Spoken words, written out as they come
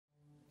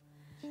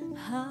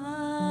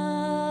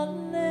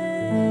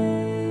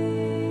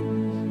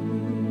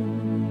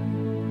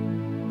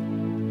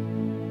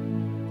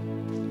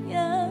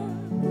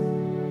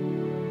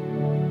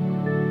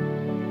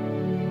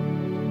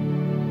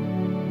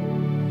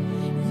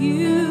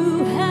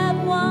You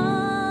have won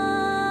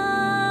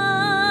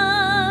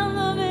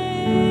the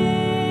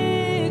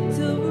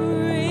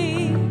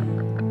victory.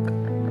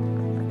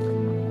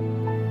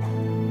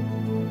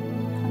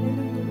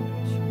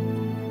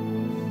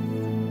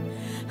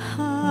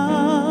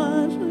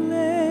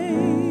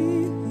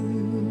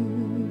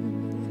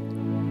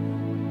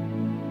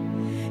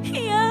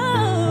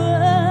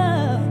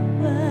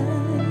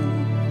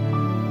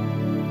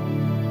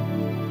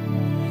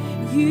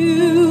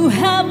 You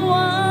have won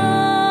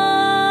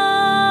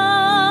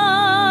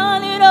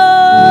it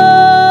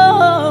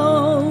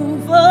all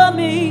for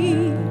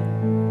me.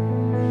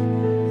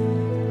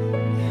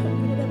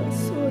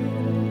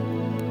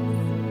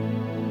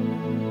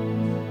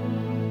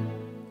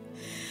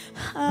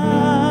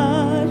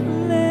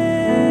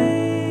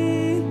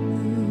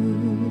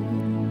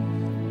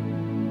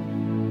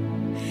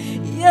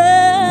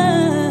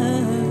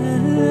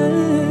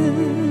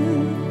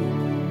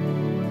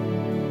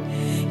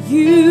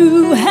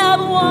 You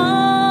have won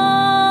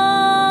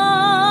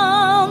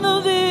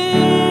the victory.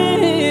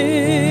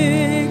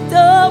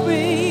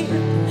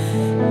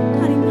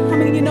 How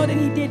many of you know that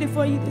He did it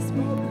for you this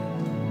morning?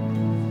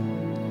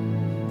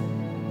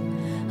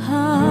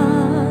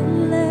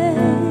 Hallelujah.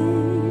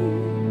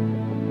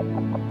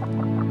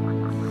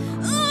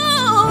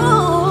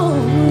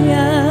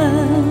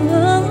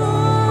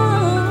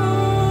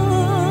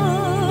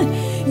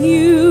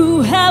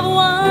 You have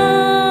won.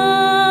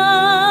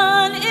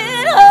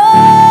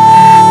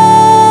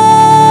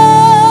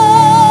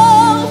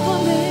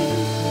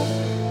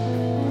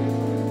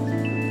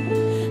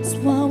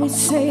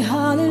 Say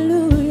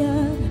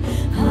hallelujah,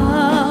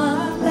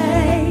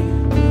 hallelujah.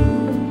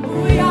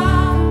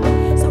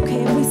 It's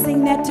okay if we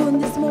sing that to Him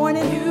this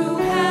morning. You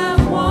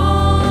have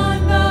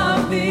won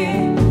the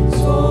victory.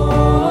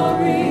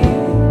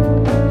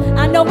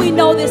 I know we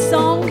know this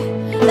song.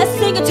 Let's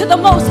sing it to the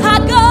Most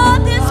High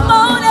God this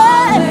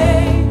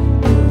morning.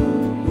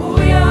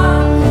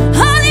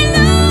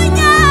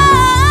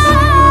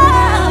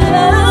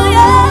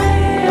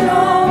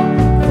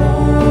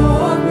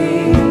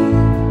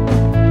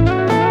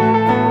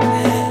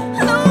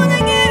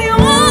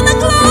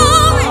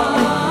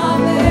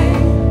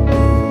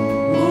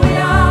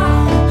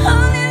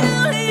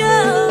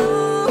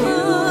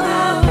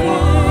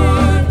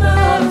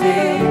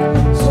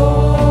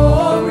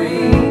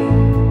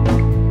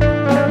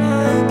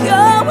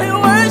 God, we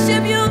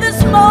worship You.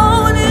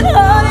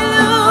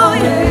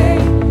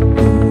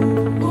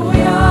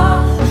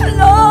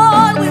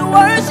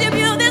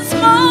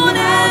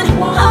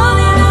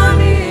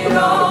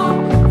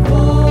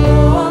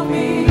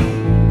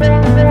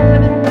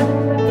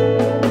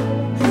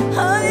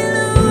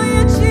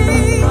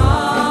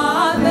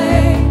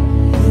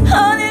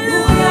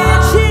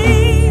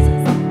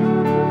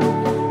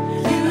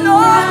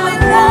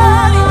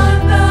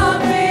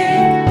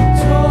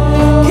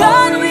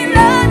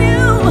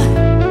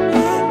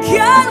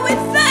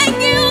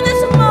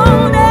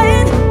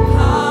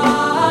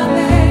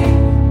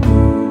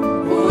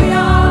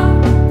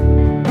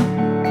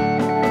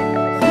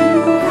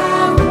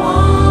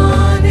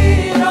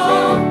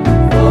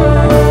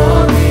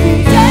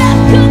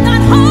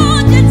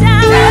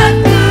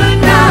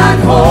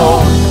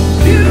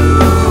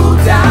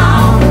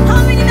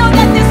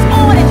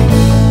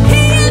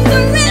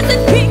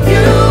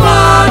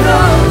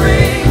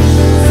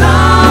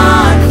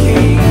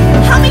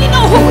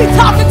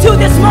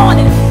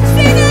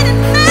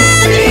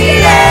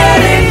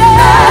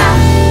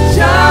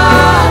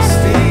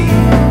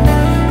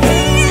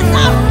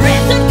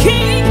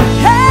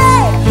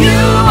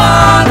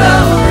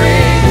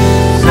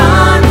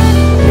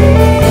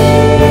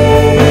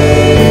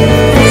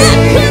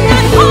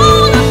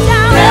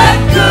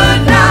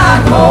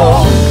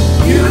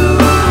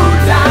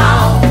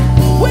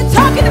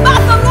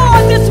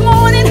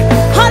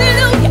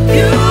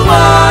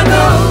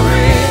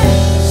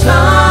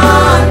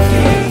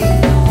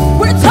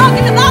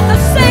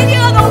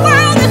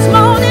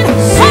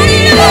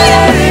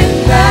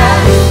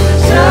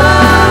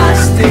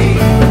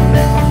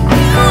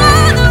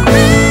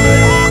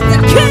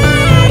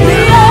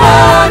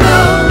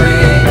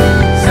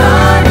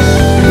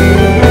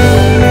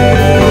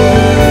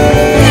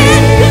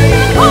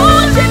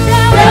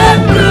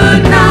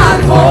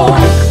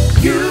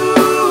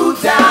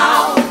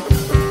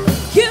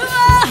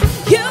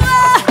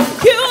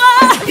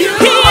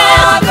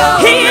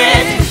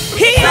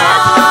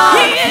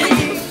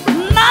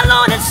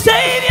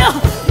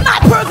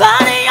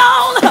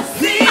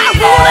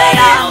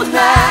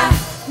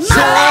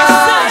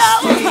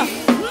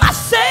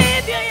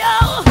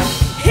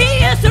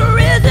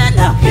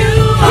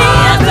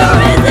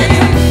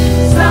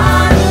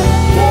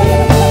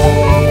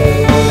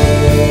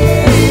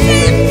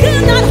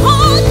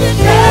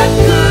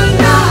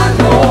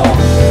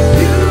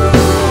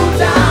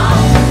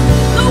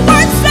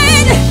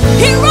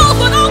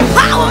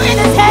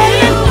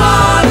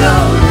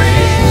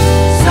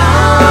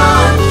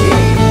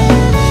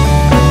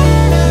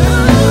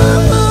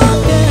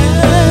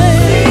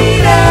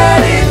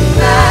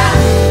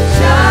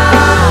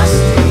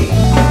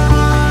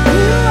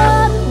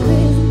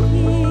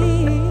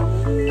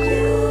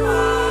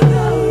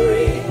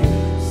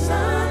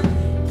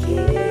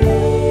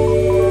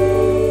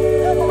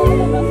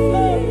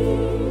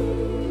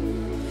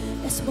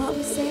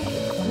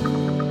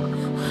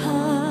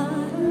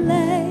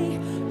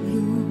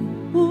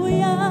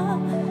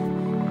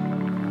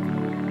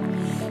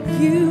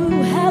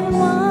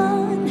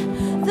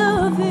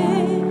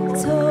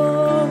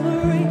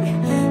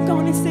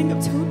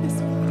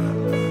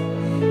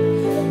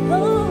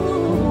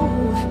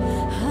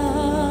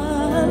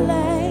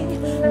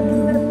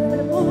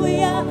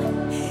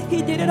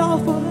 He did it all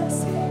for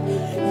us.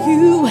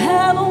 You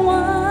have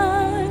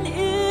won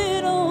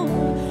it all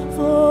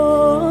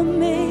for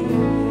me.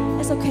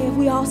 It's okay if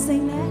we all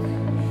sing that.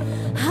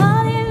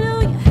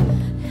 Hallelujah,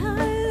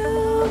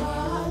 hallelujah,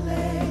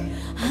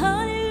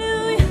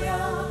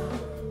 hallelujah,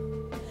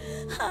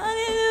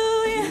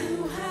 hallelujah.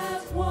 You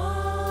have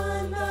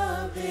won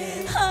the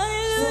victory.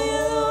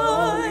 Hallelujah,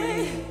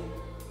 Lord.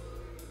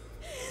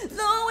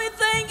 Lord, we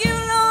thank you,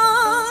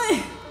 Lord.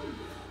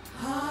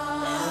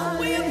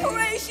 We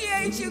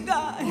appreciate you,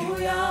 God.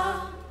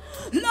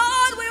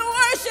 Lord, we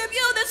worship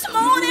you this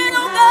morning,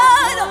 oh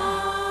God.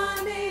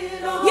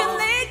 You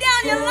laid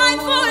down your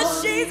life for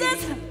us, Jesus.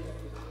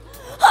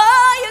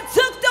 Oh, you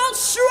took those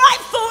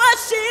stripes for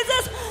us,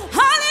 Jesus.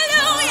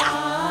 Hallelujah.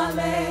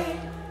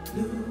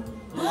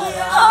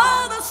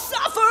 All the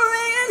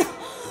suffering,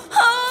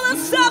 all the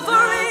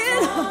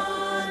suffering.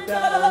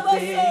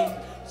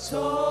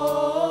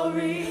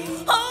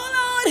 Oh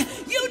Lord,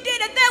 you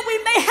did it that we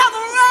may have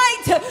a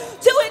right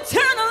to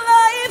eternal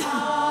life.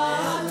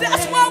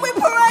 That's why we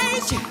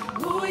praise you.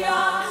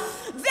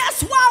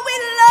 That's why we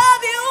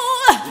love you.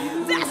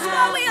 That's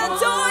why we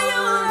adore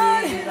you,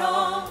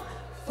 Lord.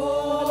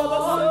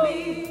 For me.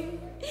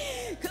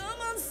 Come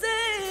on,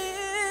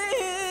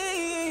 sing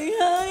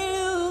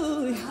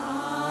hallelujah.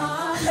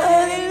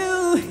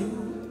 Hallelujah.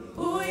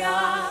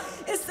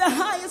 It's the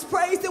highest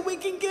praise that we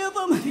can give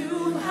him.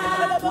 You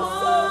have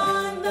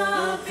won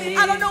the victory.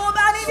 I don't know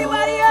about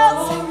anybody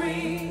else,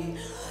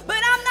 but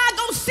I'm not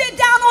going to sit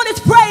down on his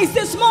praise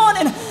this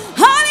morning.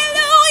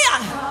 Hallelujah.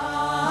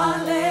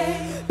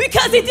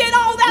 Because he did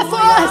all that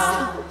for us.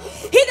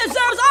 He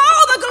deserves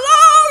all the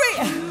glory.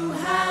 You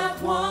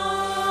have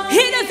won.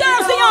 He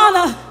deserves the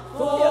honor.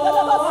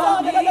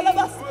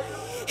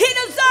 He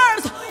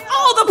deserves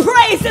all the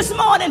praise this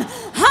morning.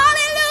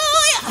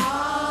 Hallelujah.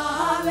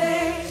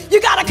 You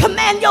got to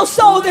command your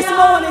soul this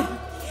morning.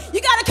 You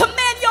got to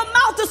command your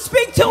mouth to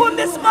speak to him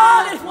this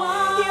morning.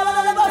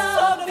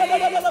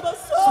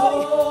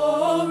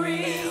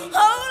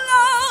 Oh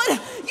Lord,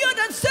 you're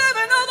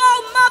deserving of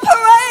all my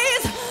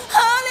praise.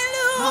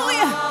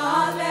 Hallelujah.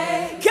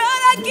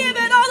 God, I give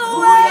it all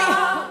away.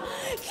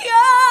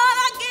 God,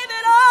 I give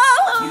it all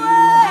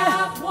away.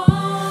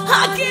 I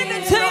give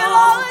it to you,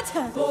 Lord.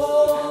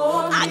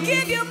 I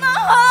give you my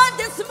heart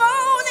this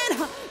morning.